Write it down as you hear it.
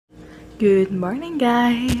Good morning,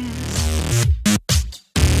 guys. So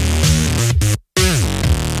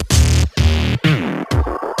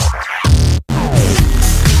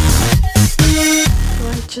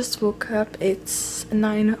I just woke up. It's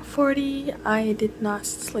 9:40. I did not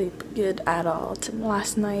sleep good at all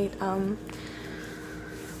last night.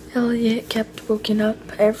 Elliot kept waking up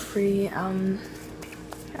every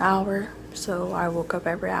hour, so I woke up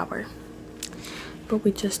every hour. But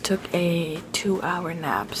we just took a 2-hour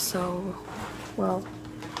nap, so well,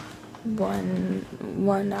 one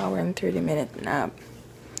hour and 30-minute nap.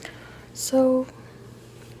 So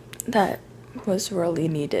that was really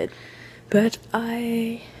needed. But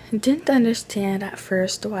I didn't understand at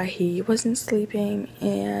first why he wasn't sleeping,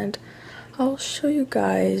 and I'll show you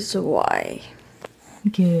guys why.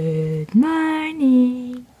 Good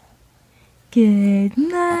morning. Good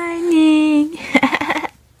morning.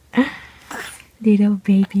 Little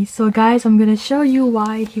baby. So guys, I'm gonna show you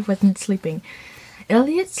why he wasn't sleeping.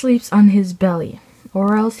 Elliot sleeps on his belly,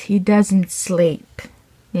 or else he doesn't sleep.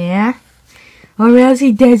 Yeah? Or else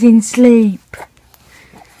he doesn't sleep.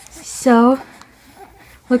 So,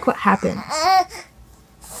 look what happens.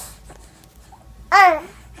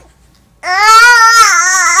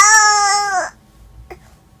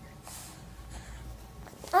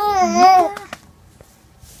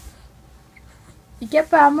 Ike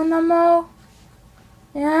pa mo na mo?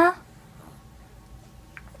 Yeah?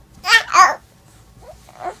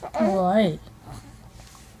 Why?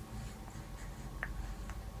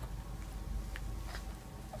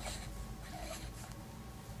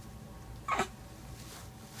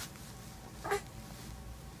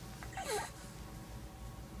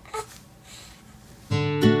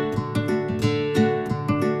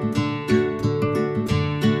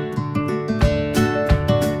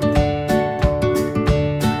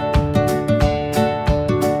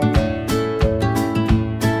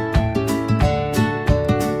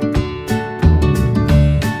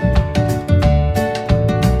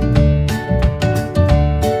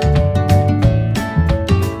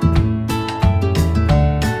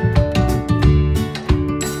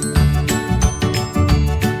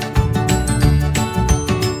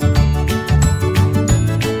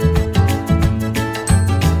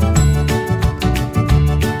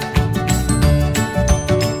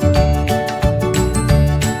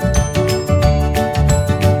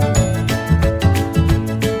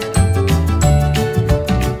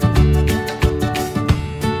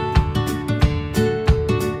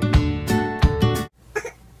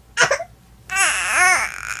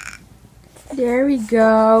 There we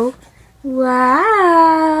go.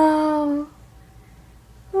 Wow.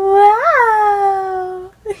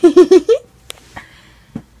 Wow.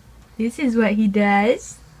 This is what he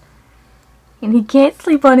does. And he can't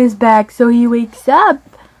sleep on his back, so he wakes up.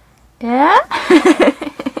 Yeah?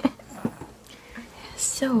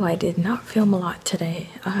 So I did not film a lot today.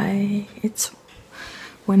 It's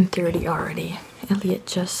 1:30 already. Elliot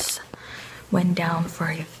just went down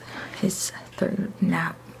for his third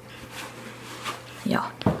nap.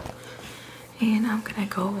 Yeah. And I'm gonna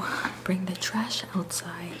go bring the trash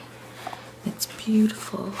outside. It's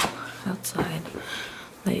beautiful outside.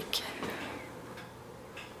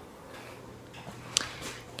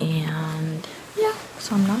 And yeah,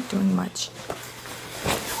 so I'm not doing much.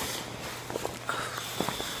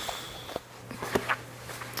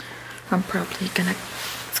 I'm probably gonna,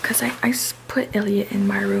 it's cause I put Elliot in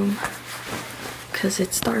my room cause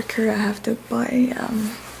it's darker. I have to buy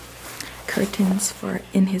curtains for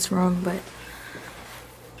in his room, but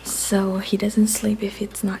so he doesn't sleep if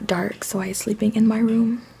it's not dark, so I'm sleeping in my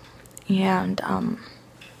room. And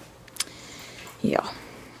yeah,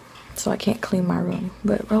 so I can't clean my room,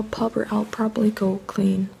 but I'll probably go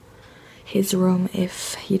clean his room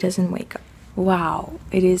if he doesn't wake up. Wow,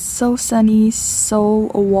 it is so sunny, so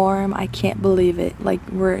warm. I can't believe it. Like,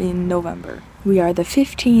 we're in November. We are the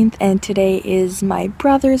 15th, and today is my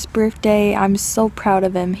brother's birthday. I'm so proud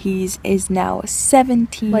of him. He is now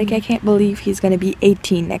 17. Like, I can't believe he's gonna be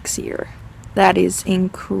 18 next year. That is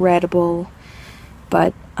incredible.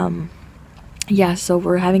 But yeah, so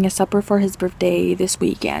we're having a supper for his birthday this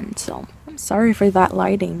weekend. So I'm sorry for that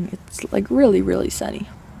lighting. It's like really sunny.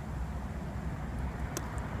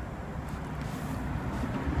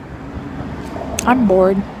 I'm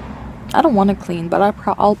bored. I don't want to clean, but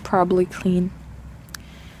I'll probably clean.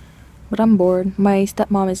 But I'm bored. My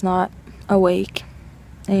stepmom is not awake,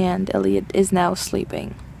 and Elliot is now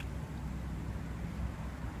sleeping.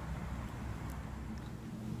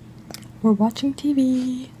 We're watching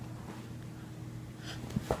TV.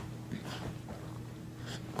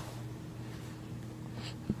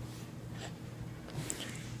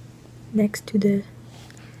 Next to the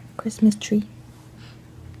Christmas tree.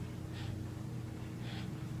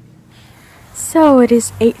 So it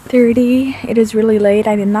is 8:30. It is really late.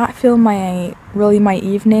 I did not film my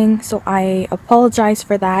evening, so I apologize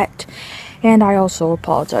for that. And I also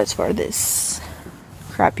apologize for this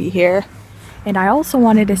crappy hair. And I also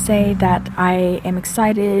wanted to say that I am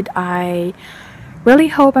excited. I really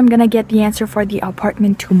hope I'm gonna get the answer for the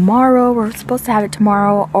apartment tomorrow. We're supposed to have it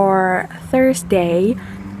tomorrow or Thursday.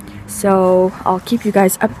 So I'll keep you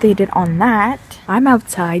guys updated on that. I'm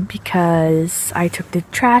outside because I took the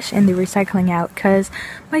trash and the recycling out because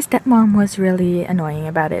my stepmom was really annoying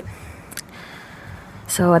about it.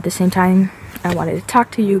 So at the same time, I wanted to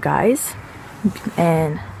talk to you guys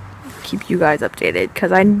and keep you guys updated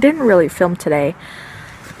because I didn't really film today.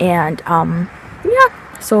 And yeah,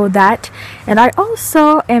 so that. And I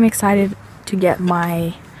also am excited to get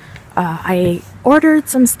my I ordered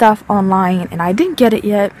some stuff online and I didn't get it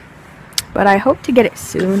yet, but I hope to get it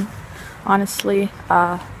soon. Honestly,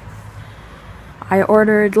 I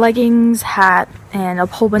ordered leggings, hat, and a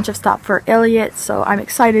whole bunch of stuff for Elliot, so I'm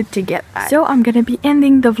excited to get that. So I'm gonna be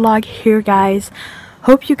ending the vlog here, guys.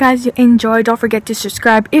 Hope you guys enjoy. Don't forget to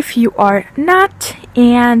subscribe if you are not,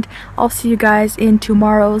 and I'll see you guys in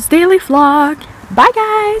tomorrow's daily vlog. Bye,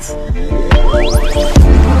 guys.